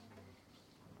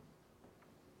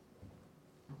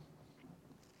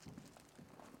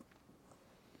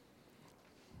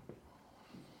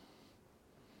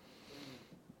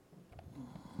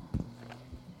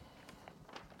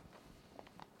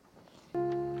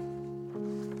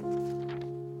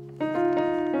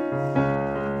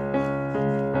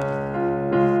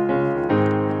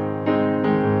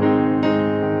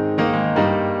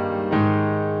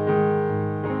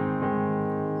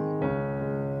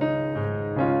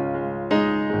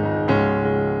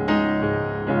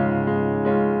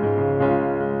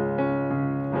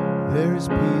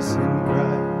peace in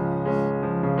Christ.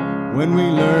 When we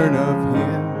learn of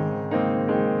Him,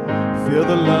 feel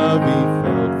the love He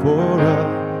felt for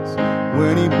us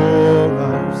when He bore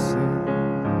our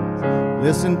sins.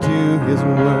 Listen to His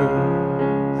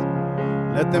words,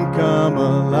 let them come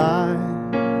alive.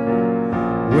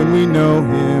 When we know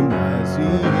Him as He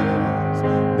is,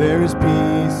 there is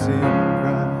peace in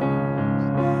Christ.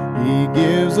 He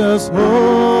gives us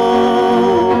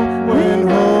hope when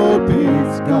hope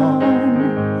is gone.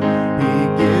 He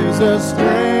gives us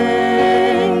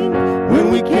strength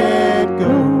when we can't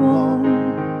go on.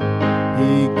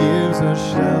 He gives us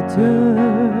shelter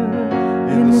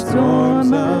in the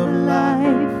storms of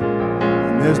life.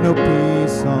 When there's no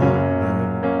peace on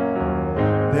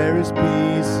earth, there is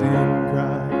peace in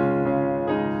Christ.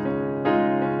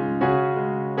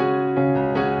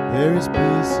 There is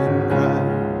peace in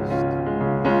Christ.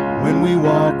 When we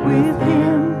walk with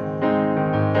Him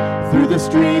through the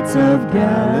streets of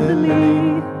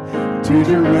Galilee to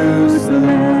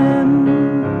Jerusalem,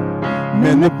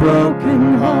 mend the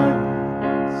broken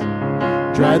hearts,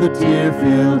 dry the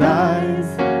tear-filled eyes.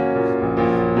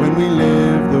 When we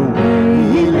live the way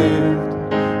He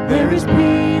lived, there is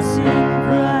peace in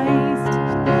Christ.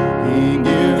 He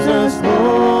gives us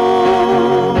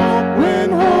hope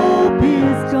when hope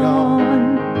is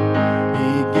gone.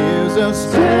 He gives us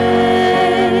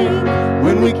strength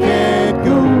when we can't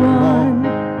go on.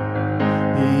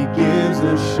 He gives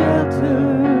us shelter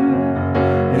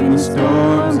in the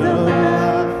storms of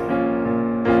life.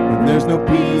 When there's no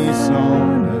peace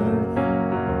on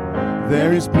earth,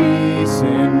 there is peace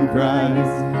in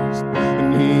Christ.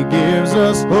 And He gives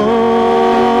us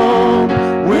hope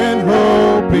when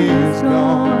hope is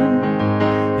gone.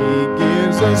 He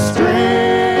gives us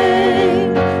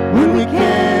strength when we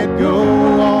can't go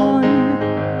on.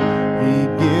 He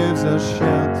gives us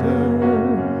shelter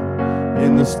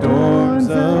in the storms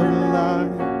of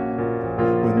life.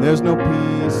 When there's no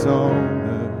peace on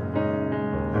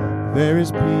earth, there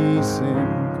is peace in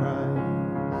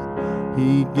Christ.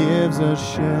 He gives us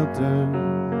shelter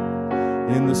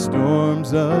in the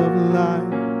storms of life.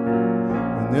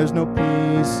 When there's no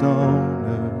peace on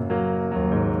earth,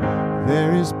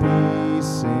 there is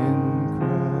peace in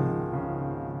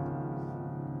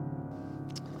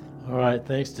Christ. All right,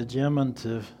 thanks to Jim and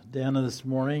to Dana this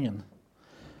morning, and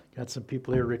got some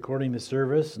people here recording the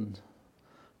service and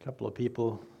a couple of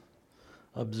people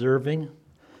observing.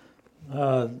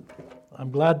 I'm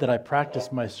glad that I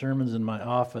practiced my sermons in my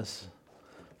office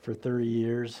for 30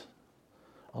 years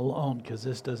alone, because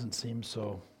this doesn't seem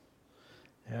so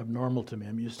abnormal to me.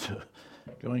 I'm used to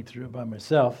going through it by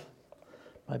myself.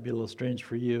 Might be a little strange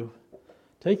for you.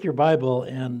 Take your Bible,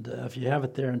 and if you have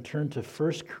it there, and turn to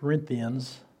 1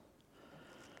 Corinthians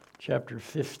chapter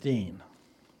 15.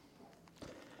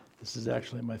 This is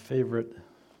actually my favorite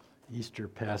Easter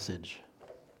passage.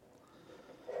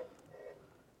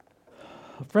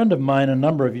 A friend of mine a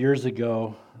number of years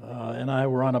ago and I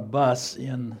were on a bus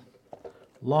in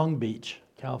Long Beach,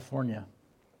 California.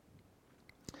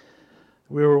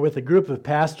 We were with a group of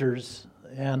pastors,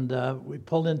 and we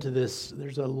pulled into this.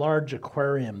 There's a large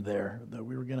aquarium there that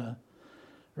we were gonna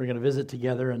visit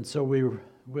together, and so we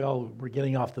all were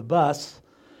getting off the bus.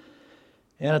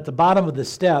 And at the bottom of the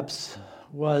steps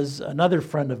was another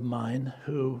friend of mine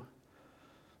who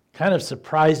kind of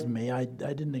surprised me. I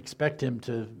didn't expect him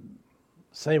to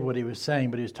say what he was saying,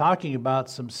 but he was talking about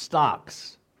some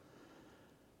stocks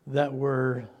that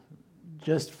were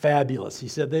just fabulous. He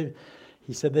said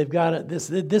they've got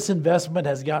this investment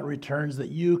has got returns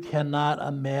that you cannot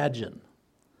imagine.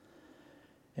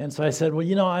 And so I said,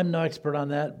 well, I'm no expert on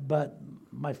that, but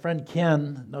my friend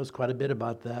Ken knows quite a bit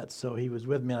about that. So he was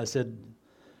with me, and I said,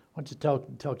 why don't you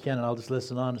tell Ken, and I'll just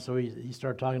listen on. So he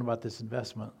started talking about this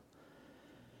investment.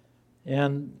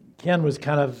 And Ken was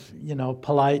kind of,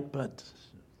 polite, but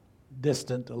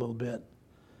distant a little bit.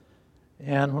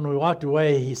 And when we walked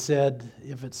away, he said,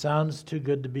 if it sounds too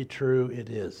good to be true, it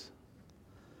is.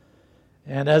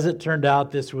 And as it turned out,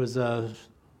 this was a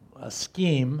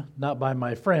scheme, not by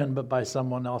my friend, but by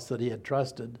someone else that he had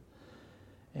trusted.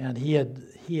 And he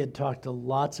had talked to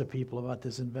lots of people about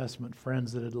this investment,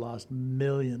 friends that had lost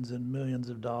millions and millions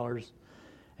of dollars.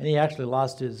 And he actually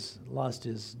lost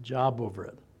his job over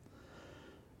it.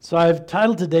 So I've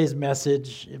titled today's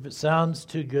message, If It Sounds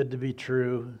Too Good to Be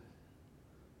True,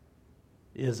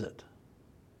 Is It?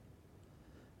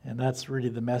 And that's really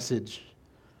the message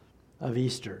of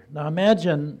Easter. Now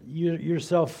imagine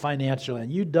yourself financially,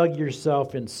 and you dug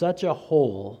yourself in such a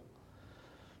hole.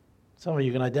 Some of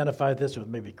you can identify this with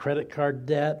maybe credit card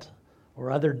debt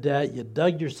or other debt. You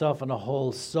dug yourself in a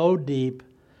hole so deep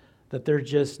that there's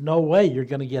just no way you're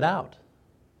going to get out.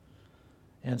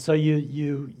 And so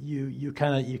you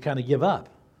kind of give up.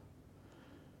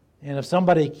 And if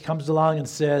somebody comes along and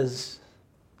says,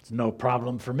 it's no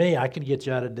problem for me, I can get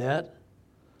you out of debt,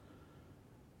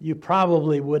 you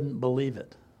probably wouldn't believe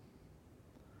it.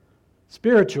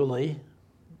 Spiritually,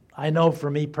 I know for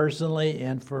me personally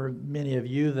and for many of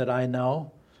you that I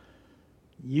know,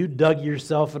 you dug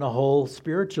yourself in a hole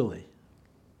spiritually.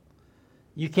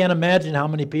 You can't imagine how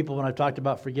many people, when I've talked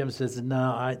about forgiveness, says,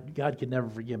 no, God could never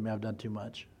forgive me. I've done too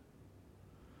much.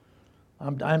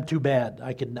 I'm too bad.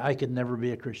 I could never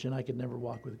be a Christian. I could never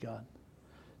walk with God.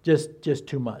 Just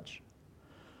too much.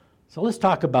 So let's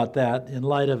talk about that in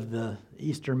light of the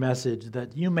Easter message,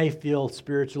 that you may feel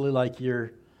spiritually like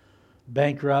you're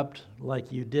bankrupt,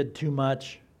 like you did too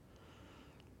much,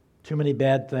 too many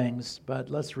bad things. But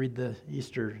let's read the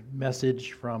Easter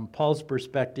message from Paul's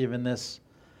perspective in this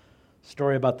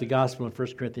story about the gospel in 1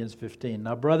 Corinthians 15.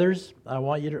 Now, brothers, I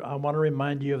want to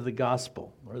remind you of the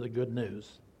gospel, or the good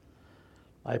news,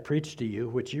 I preached to you,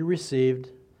 which you received,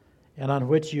 and on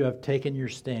which you have taken your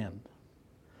stand.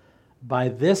 By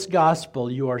this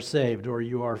gospel you are saved, or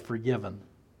you are forgiven,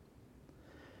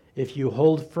 if you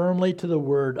hold firmly to the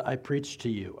word I preached to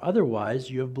you. Otherwise,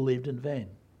 you have believed in vain.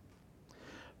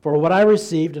 For what I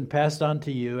received and passed on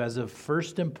to you as of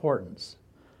first importance,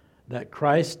 that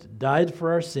Christ died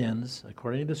for our sins,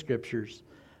 according to the Scriptures,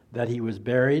 that he was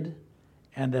buried,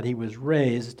 and that he was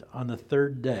raised on the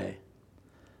third day.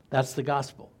 That's the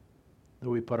gospel that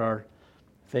we put our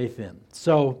faith in.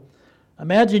 So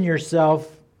imagine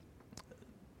yourself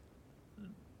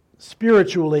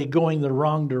spiritually going the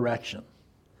wrong direction.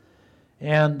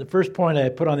 And the first point I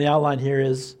put on the outline here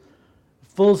is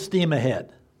full steam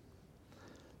ahead.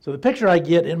 So the picture I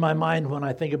get in my mind when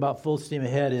I think about full steam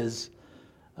ahead is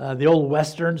the old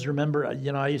Westerns. Remember,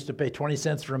 I used to pay 20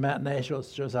 cents for a matinee.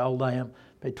 Shows how old I am.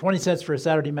 Paid 20 cents for a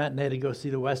Saturday matinee to go see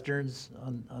the Westerns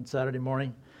on Saturday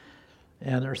morning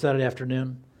or Saturday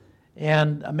afternoon.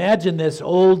 And imagine this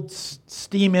old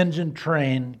steam engine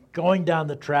train going down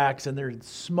the tracks, and there's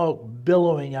smoke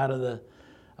billowing out of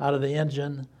the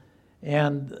engine.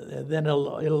 And then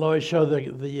it'll always show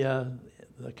the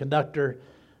conductor.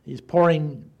 He's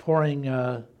pouring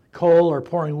coal or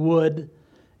pouring wood,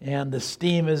 and the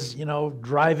steam is,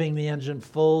 driving the engine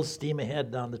full steam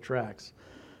ahead down the tracks.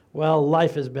 Well,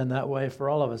 life has been that way for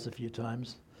all of us a few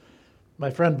times. My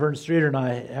friend Vern Streeter and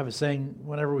I have a saying,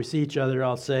 whenever we see each other,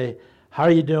 I'll say, how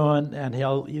are you doing? And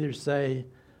he'll either say,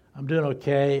 I'm doing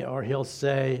okay, or he'll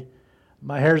say,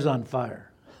 my hair's on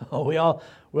fire. we all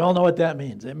know what that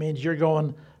means. It means you're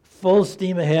going full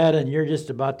steam ahead and you're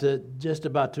just about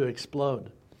to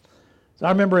explode. So I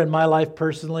remember in my life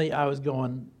personally, I was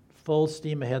going full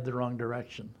steam ahead the wrong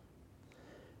direction.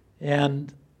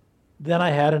 And then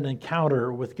I had an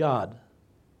encounter with God.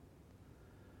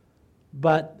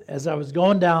 But as I was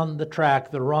going down the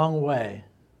track the wrong way,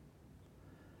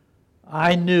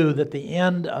 I knew that the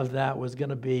end of that was going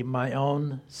to be my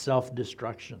own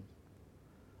self-destruction.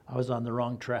 I was on the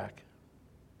wrong track.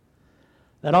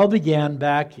 That all began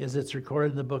back, as it's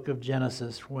recorded in the book of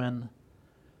Genesis, when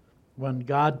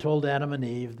God told Adam and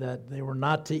Eve that they were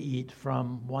not to eat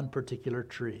from one particular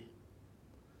tree.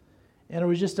 And it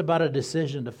was just about a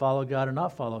decision to follow God or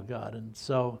not follow God. And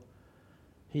so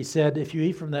he said, if you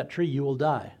eat from that tree, you will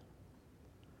die.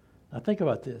 Now think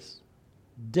about this.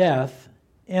 Death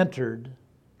entered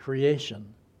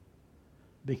creation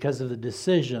because of the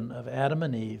decision of Adam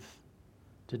and Eve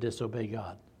to disobey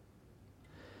God.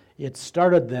 It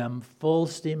started them full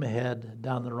steam ahead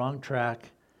down the wrong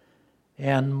track,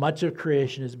 and much of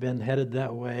creation has been headed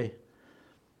that way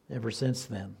ever since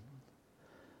then.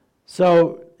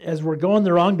 So as we're going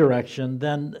the wrong direction,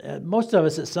 then most of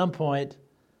us at some point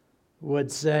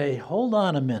would say, hold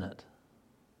on a minute.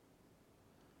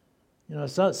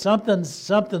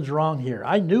 Something's wrong here.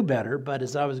 I knew better, but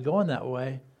as I was going that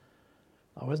way,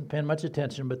 I wasn't paying much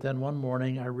attention. But then one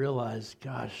morning I realized,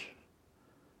 gosh,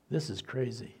 this is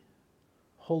crazy.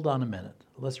 Hold on a minute.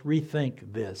 Let's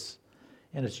rethink this.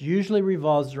 And it usually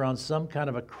revolves around some kind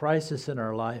of a crisis in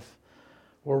our life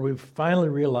where we finally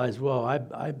realize, whoa,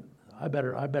 I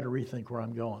better rethink where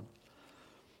I'm going.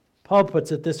 Paul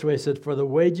puts it this way, he said, for the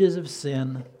wages of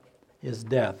sin is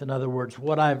death. In other words,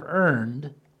 what I've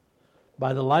earned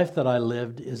by the life that I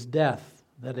lived is death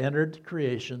that entered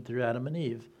creation through Adam and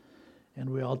Eve. And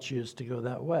we all choose to go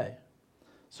that way.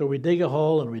 So we dig a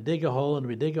hole and we dig a hole and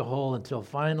we dig a hole until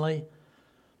finally,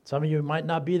 some of you might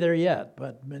not be there yet,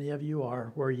 but many of you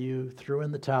are, where you threw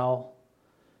in the towel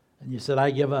and you said, I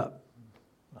give up.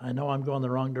 I know I'm going the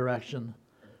wrong direction.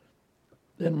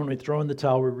 Then when we throw in the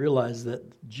towel, we realize that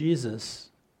Jesus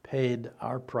paid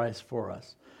our price for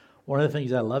us. One of the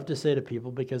things I love to say to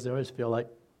people, because they always feel like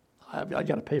I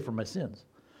got to pay for my sins.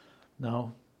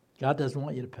 No, God doesn't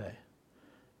want you to pay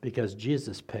because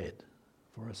Jesus paid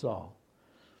for us all.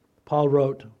 Paul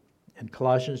wrote in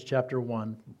Colossians chapter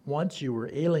 1, once you were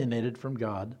alienated from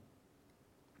God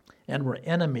and were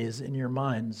enemies in your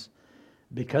minds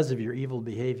because of your evil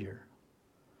behavior.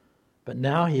 But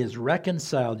now he has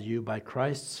reconciled you by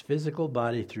Christ's physical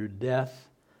body through death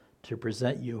to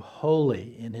present you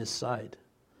holy in his sight,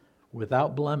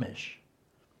 without blemish,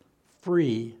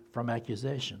 free from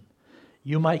accusation.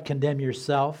 You might condemn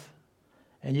yourself,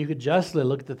 and you could justly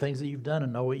look at the things that you've done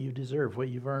and know what you deserve, what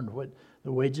you've earned, what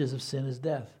the wages of sin is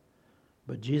death.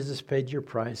 But Jesus paid your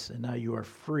price, and now you are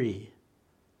free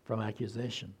from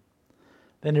accusation.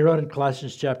 Then he wrote in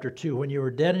Colossians chapter 2, when you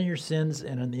were dead in your sins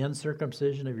and in the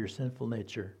uncircumcision of your sinful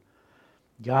nature,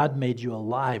 God made you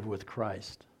alive with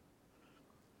Christ.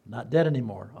 Not dead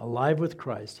anymore, alive with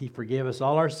Christ. He forgave us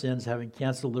all our sins, having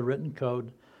canceled the written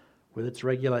code with its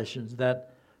regulations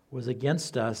that was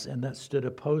against us and that stood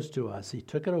opposed to us. He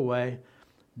took it away,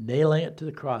 nailing it to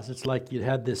the cross. It's like you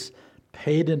had this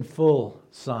paid in full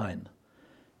sign,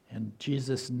 and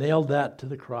Jesus nailed that to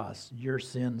the cross. Your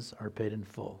sins are paid in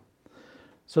full.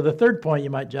 So the third point you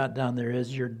might jot down there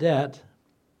is your debt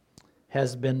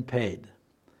has been paid.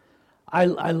 I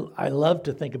love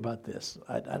to think about this.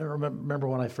 I don't remember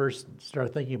when I first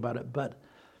started thinking about it, but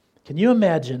can you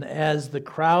imagine as the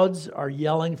crowds are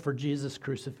yelling for Jesus'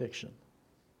 crucifixion?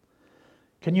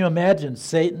 Can you imagine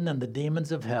Satan and the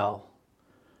demons of hell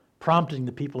prompting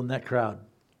the people in that crowd,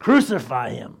 crucify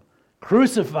him,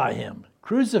 crucify him,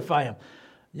 crucify him.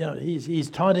 You know, he's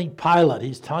taunting Pilate.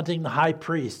 He's taunting the high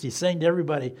priest. He's saying to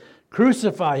everybody,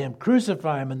 crucify him,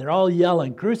 and they're all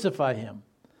yelling, crucify him.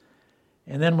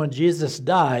 And then when Jesus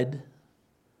died,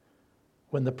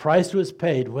 when the price was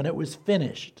paid, when it was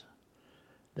finished,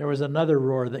 there was another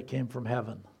roar that came from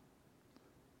heaven.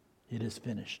 It is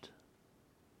finished.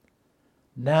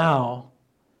 Now,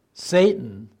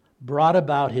 Satan brought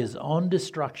about his own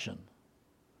destruction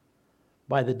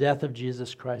by the death of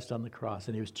Jesus Christ on the cross,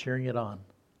 and he was cheering it on.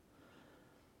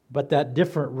 But that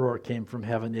different roar came from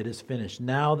heaven. It is finished.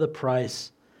 Now the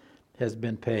price has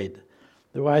been paid.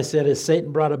 The way I said is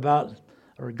Satan brought about,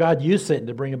 or God used Satan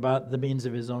to bring about the means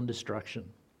of his own destruction.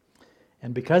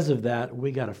 And because of that,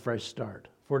 we got a fresh start.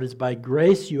 For it is by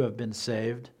grace you have been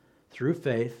saved through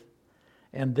faith,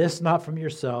 and this not from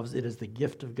yourselves, it is the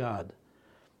gift of God,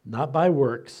 not by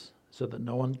works, so that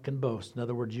no one can boast. In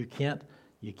other words, you can't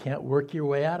work your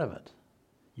way out of it.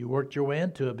 You worked your way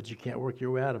into it, but you can't work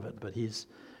your way out of it. But he's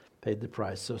paid the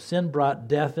price. So sin brought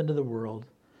death into the world.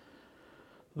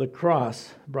 The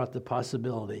cross brought the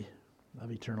possibility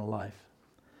of eternal life.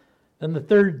 Then the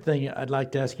third thing I'd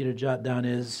like to ask you to jot down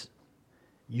is,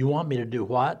 you want me to do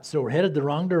what? So we're headed the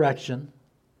wrong direction.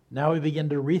 Now we begin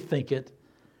to rethink it.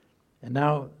 And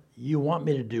now you want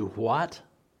me to do what?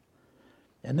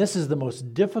 And this is the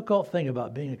most difficult thing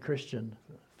about being a Christian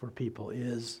for people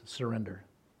is surrender.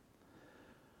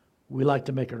 We like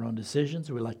to make our own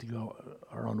decisions. We like to go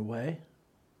our own way.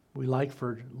 We like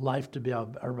for life to be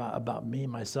about me,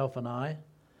 myself, and I.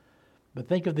 But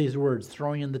think of these words: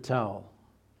 throwing in the towel,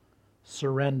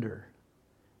 surrender,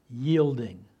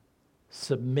 yielding,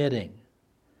 submitting,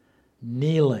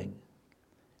 kneeling,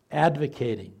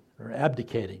 advocating or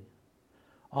abdicating.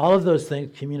 All of those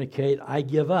things communicate, I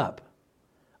give up.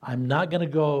 I'm not going to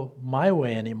go my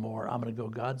way anymore. I'm going to go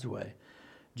God's way.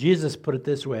 Jesus put it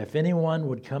this way: if anyone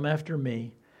would come after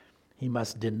me, he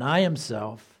must deny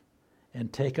himself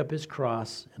and take up his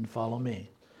cross and follow me.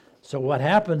 So what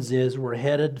happens is we're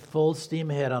headed full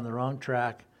steam ahead on the wrong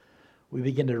track. We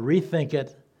begin to rethink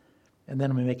it, and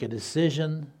then we make a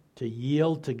decision to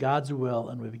yield to God's will,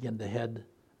 and we begin to head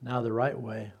now the right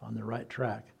way on the right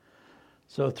track.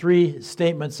 So 3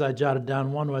 statements I jotted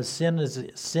down. One was sin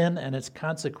and its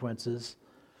consequences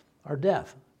are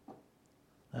death.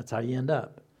 That's how you end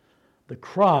up. The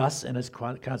cross and its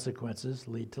consequences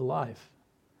lead to life.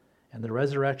 And the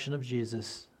resurrection of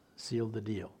Jesus sealed the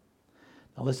deal.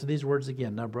 Now listen to these words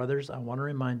again. Now, brothers, I want to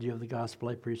remind you of the gospel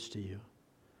I preached to you,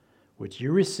 which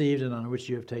you received and on which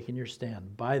you have taken your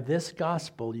stand. By this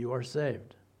gospel you are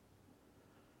saved,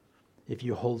 if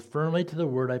you hold firmly to the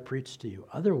word I preached to you.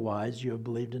 Otherwise you have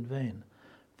believed in vain.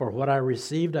 For what I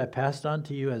received I passed on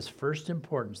to you as first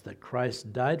importance, that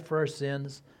Christ died for our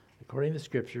sins, according to the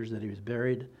Scriptures, that he was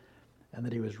buried, and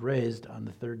that he was raised on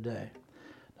the third day.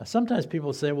 Now sometimes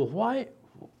people say, well,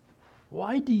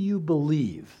 why do you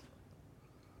believe?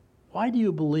 Why do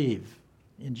you believe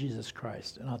in Jesus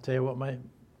Christ? And I'll tell you what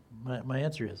my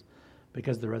answer is: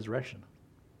 because of the resurrection.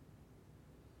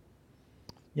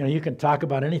 You can talk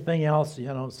about anything else.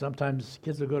 Sometimes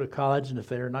kids will go to college, and if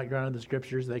they're not grounded in the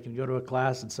Scriptures, they can go to a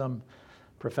class, and some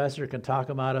professor can talk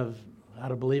them out of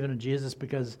believing in Jesus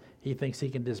because he thinks he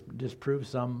can disprove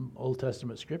some Old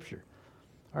Testament Scripture.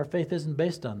 Our faith isn't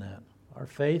based on that. Our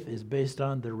faith is based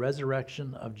on the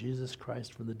resurrection of Jesus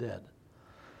Christ from the dead.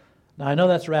 Now, I know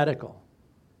that's radical,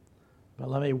 but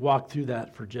let me walk through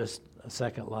that for just a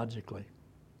second logically.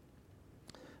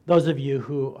 Those of you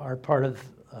who are part of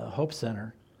Hope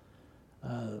Center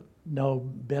know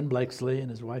Ben Blakesley and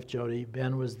his wife Jody.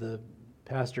 Ben was the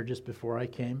pastor just before I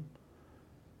came,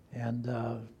 and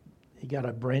he got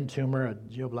a brain tumor, a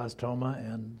glioblastoma,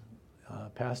 and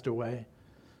passed away.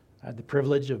 I had the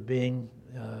privilege of being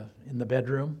in the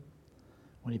bedroom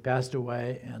when he passed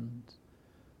away, and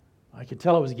I could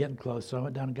tell it was getting close, so I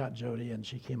went down and got Jody, and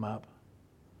she came up.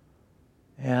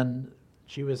 And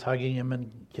she was hugging him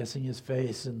and kissing his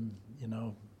face and,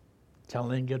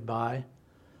 telling him goodbye.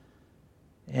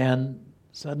 And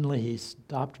suddenly he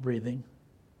stopped breathing,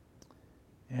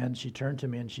 and she turned to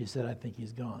me and she said, "I think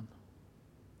he's gone."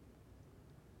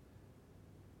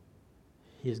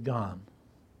 He's gone,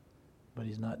 but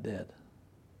he's not dead.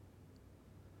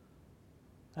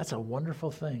 That's a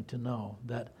wonderful thing to know,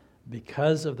 that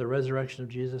because of the resurrection of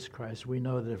Jesus Christ, we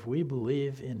know that if we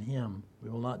believe in him, we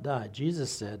will not die.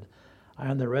 Jesus said, "I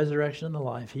am the resurrection and the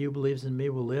life. He who believes in me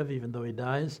will live even though he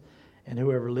dies, and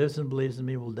whoever lives and believes in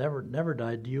me will never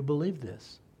die." Do you believe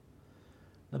this?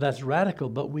 Now that's radical,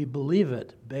 but we believe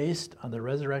it based on the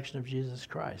resurrection of Jesus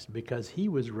Christ. Because he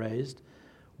was raised,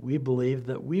 we believe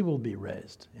that we will be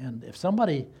raised. And if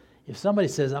somebody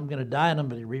says, "I'm going to die and I'm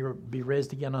going to be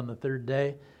raised again on the third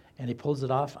day," and he pulls it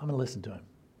off, I'm going to listen to him.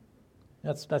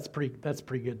 That's pretty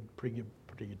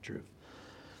good truth.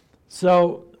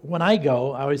 So when I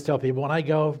go, I always tell people, when I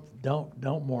go,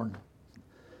 don't mourn.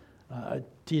 I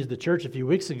teased the church a few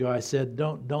weeks ago. I said,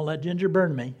 don't let Ginger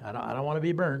burn me. I don't want to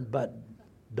be burned, but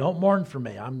don't mourn for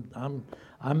me. I'm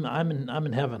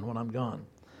in heaven when I'm gone.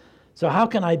 So how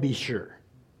can I be sure?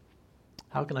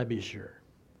 How can I be sure?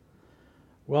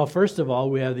 Well, first of all,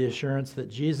 we have the assurance that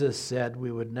Jesus said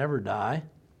we would never die.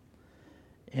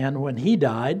 And when he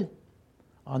died,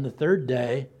 on the third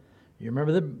day, you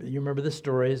remember the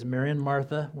stories. Mary and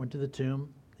Martha went to the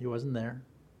tomb. He wasn't there.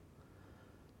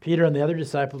 Peter and the other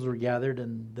disciples were gathered,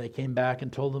 and they came back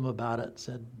and told them about it,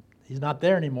 said, "He's not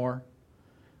there anymore."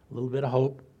 A little bit of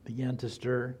hope began to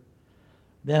stir.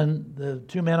 Then the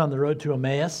two men on the road to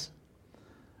Emmaus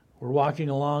were walking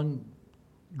along,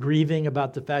 grieving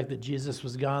about the fact that Jesus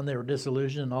was gone. They were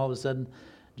disillusioned, and all of a sudden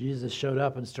Jesus showed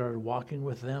up and started walking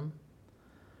with them.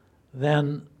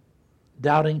 Then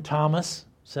doubting Thomas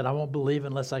said, "I won't believe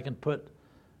unless I can put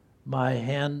my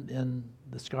hand in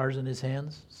the scars in his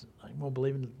hands. I won't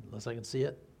believe unless I can see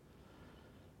it."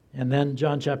 And then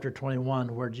John chapter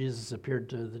 21, where Jesus appeared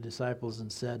to the disciples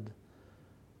and said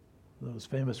those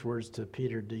famous words to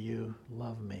Peter, "Do you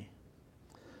love me?"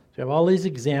 So we have all these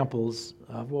examples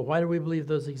of, well, why do we believe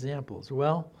those examples?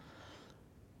 Well,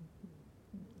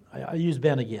 I use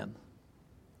Ben again.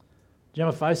 Jim,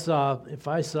 if I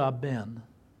saw Ben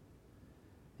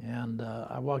and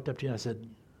I walked up to you and I said,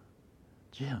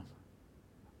 "Jim,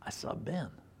 I saw Ben,"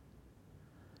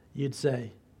 you'd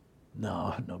say,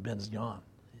 no, Ben's gone.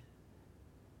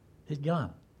 He's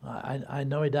gone. I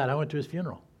know he died. I went to his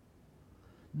funeral.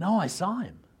 No, I saw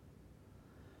him.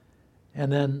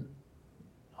 And then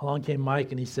along came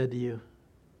Mike and he said to you,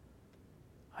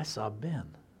 "I saw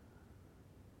Ben."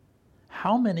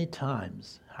 How many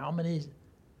times, how many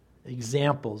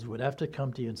examples would have to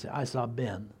come to you and say, "I saw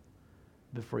Ben,"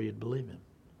 before you'd believe him?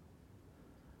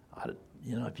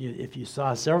 If you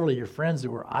saw several of your friends that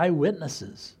were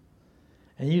eyewitnesses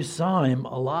and you saw him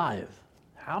alive,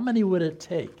 how many would it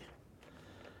take?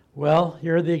 Well,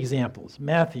 here are the examples.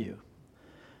 Matthew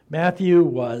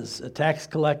was a tax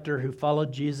collector who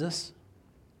followed Jesus,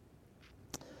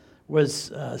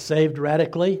 was saved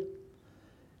radically,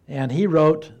 and he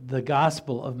wrote the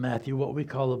Gospel of Matthew, what we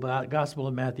call the Gospel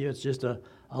of Matthew. It's just a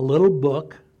little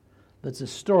book that's a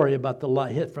story about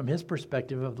from his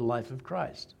perspective of the life of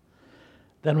Christ.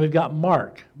 Then we've got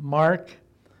Mark. Mark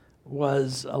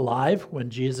was alive when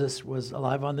Jesus was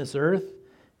alive on this earth.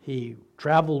 He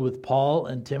traveled with Paul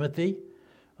and Timothy,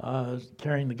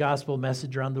 carrying the gospel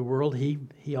message around the world.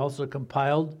 He also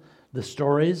compiled the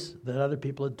stories that other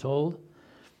people had told.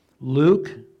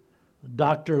 Luke,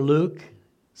 Dr. Luke,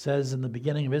 says in the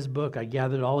beginning of his book, "I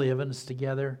gathered all the evidence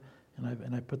together,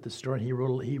 and I put the story." He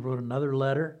wrote another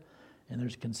letter, and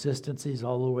there's consistencies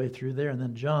all the way through there. And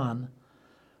then John,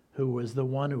 who was the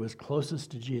one who was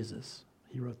closest to Jesus,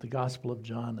 he wrote the Gospel of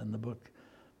John and the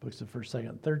books of 1st, 2nd,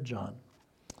 and 3rd John.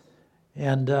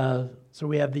 And so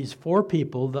we have these 4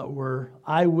 people that were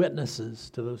eyewitnesses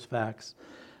to those facts.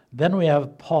 Then we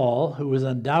have Paul, who was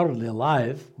undoubtedly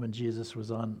alive when Jesus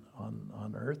was on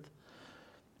earth,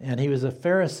 and he was a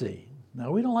Pharisee.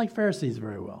 Now, we don't like Pharisees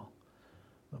very well.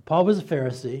 But Paul was a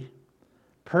Pharisee,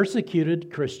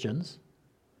 persecuted Christians,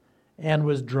 and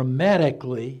was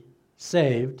dramatically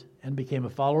saved and became a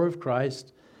follower of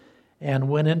Christ and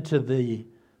went into the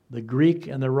Greek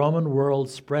and the Roman world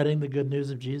spreading the good news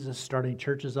of Jesus, starting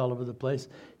churches all over the place.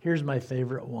 Here's my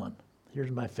favorite one. Here's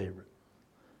my favorite.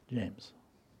 James.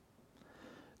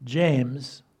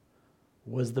 James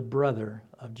was the brother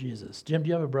of Jesus. Jim, do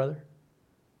you have a brother?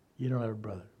 You don't have a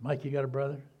brother. Mike, you got a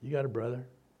brother? You got a brother?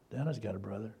 Dana's got a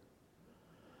brother.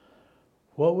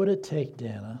 What would it take,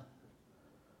 Dana,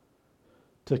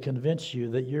 to convince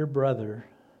you that your brother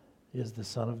is the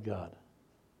Son of God?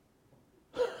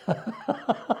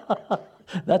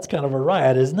 That's kind of a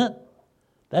riot, isn't it?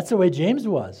 That's the way James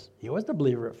was. He wasn't a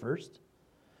believer at first.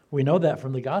 We know that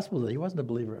from the Gospels that he wasn't a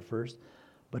believer at first.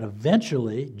 But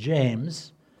eventually,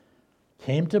 James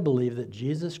came to believe that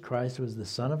Jesus Christ was the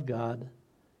Son of God.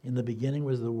 In the beginning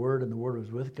was the Word, and the Word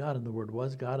was with God, and the Word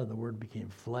was God, and the Word became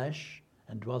flesh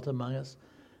and dwelt among us.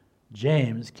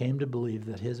 James came to believe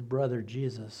that his brother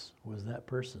Jesus was that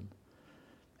person,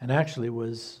 and actually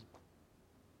was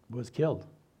killed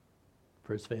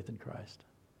for his faith in Christ.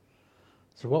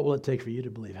 So what will it take for you to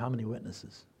believe? How many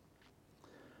witnesses?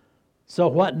 So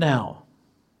what now?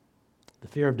 The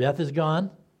fear of death is gone.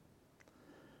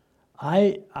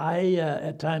 I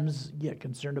at times get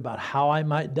concerned about how I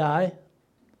might die.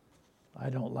 I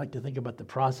don't like to think about the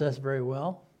process very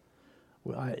well.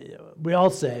 We all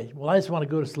say, well, I just want to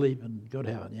go to sleep and go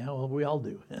to heaven. Yeah, well, we all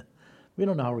do. We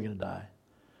don't know how we're going to die.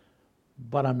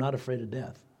 But I'm not afraid of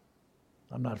death.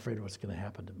 I'm not afraid of what's going to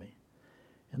happen to me.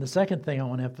 And the second thing I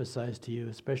want to emphasize to you,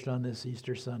 especially on this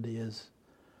Easter Sunday, is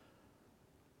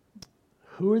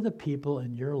who are the people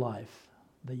in your life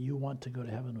that you want to go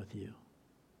to heaven with you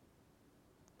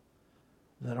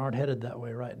that aren't headed that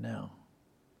way right now?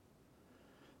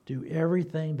 Do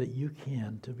everything that you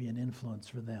can to be an influence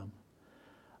for them.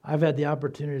 I've had the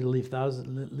opportunity to lead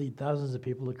thousands of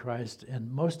people to Christ,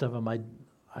 and most of them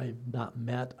I've not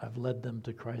met. I've led them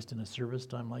to Christ in a service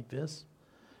time like this.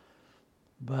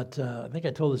 But I think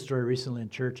I told a story recently in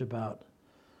church about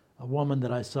a woman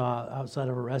that I saw outside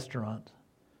of a restaurant.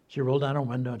 She rolled down her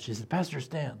window and she said, "Pastor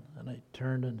Stan." And I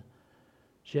turned and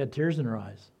she had tears in her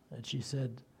eyes. And she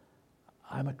said,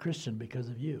 "I'm a Christian because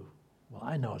of you." Well,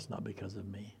 I know it's not because of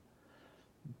me.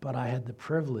 But I had the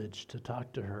privilege to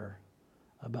talk to her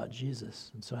about Jesus.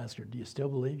 And so I asked her, "Do you still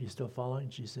believe? You still following?"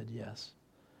 She said, "Yes."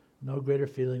 No greater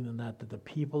feeling than that the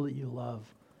people that you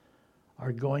love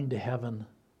are going to heaven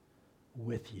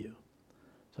with you.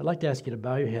 So I'd like to ask you to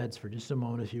bow your heads for just a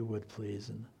moment, if you would, please.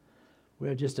 And we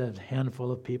have just a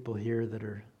handful of people here that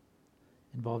are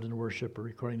involved in worship or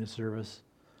recording the service.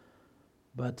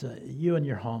 But you in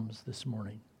your homes this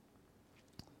morning,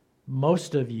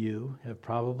 most of you have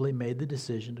probably made the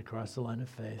decision to cross the line of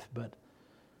faith, but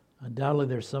undoubtedly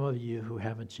there's some of you who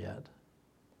haven't yet.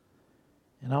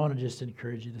 And I want to just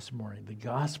encourage you this morning. The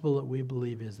gospel that we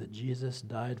believe is that Jesus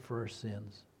died for our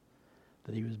sins,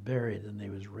 that he was buried, and that he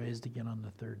was raised again on the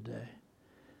third day.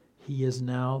 He is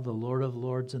now the Lord of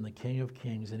Lords and the King of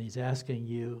Kings, and he's asking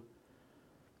you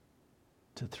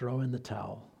to throw in the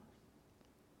towel,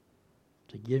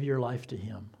 to give your life to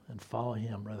him and follow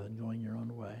him rather than going your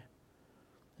own way.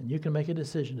 And you can make a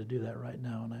decision to do that right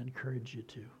now, and I encourage you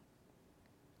to.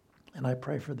 And I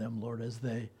pray for them, Lord, as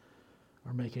they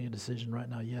are making a decision right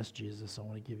now. Yes, Jesus, I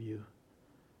want to give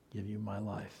you my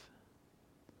life.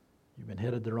 You've been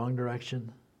headed the wrong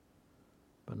direction,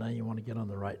 but now you want to get on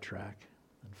the right track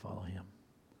and follow him.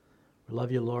 We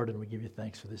love you, Lord, and we give you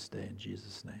thanks for this day in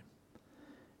Jesus' name.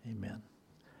 Amen.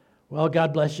 Well,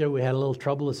 God bless you. We had a little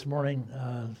trouble this morning.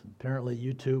 Apparently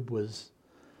YouTube was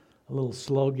a little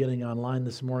slow getting online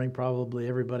this morning. Probably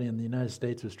everybody in the United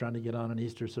States was trying to get on an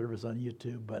Easter service on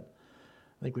YouTube, but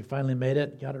I think we finally made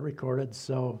it, got it recorded.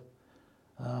 So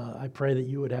I pray that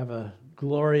you would have a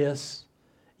glorious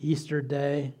Easter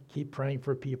day. Keep praying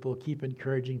for people. Keep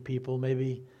encouraging people.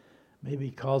 Maybe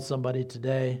call somebody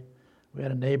today. We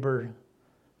had a neighbor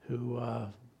who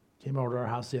came over to our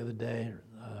house the other day.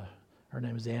 Her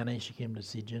name is Annie. She came to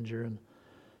see Ginger, and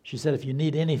she said, "If you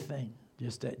need anything,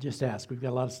 just ask. We've got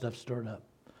a lot of stuff stored up."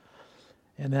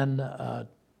 And then I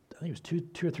think it was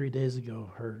two or 3 days ago,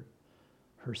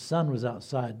 her son was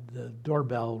outside. The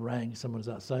doorbell rang. Someone was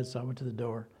outside, so I went to the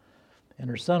door. And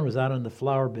her son was out on the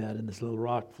flower bed, in this little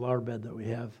rock flower bed that we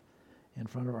have in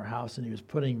front of our house, and he was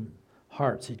putting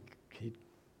hearts. He'd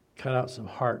cut out some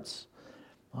hearts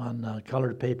on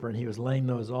colored paper, and he was laying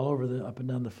those all over up and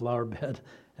down the flower bed,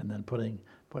 and then putting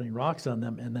rocks on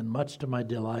them. And then, much to my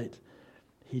delight,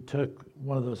 he took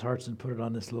one of those hearts and put it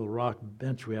on this little rock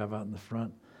bench we have out in the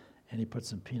front, and he put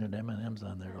some peanut M&Ms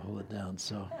on there to hold it down.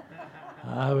 So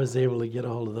I was able to get a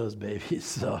hold of those babies.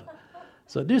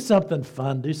 So do something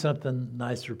fun, do something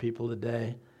nice for people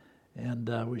today. And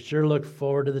we sure look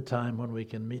forward to the time when we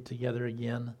can meet together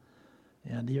again.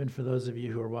 And even for those of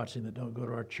you who are watching that don't go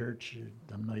to our church,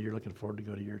 I know you're looking forward to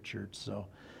go to your church. So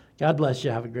God bless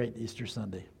you. Have a great Easter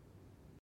Sunday.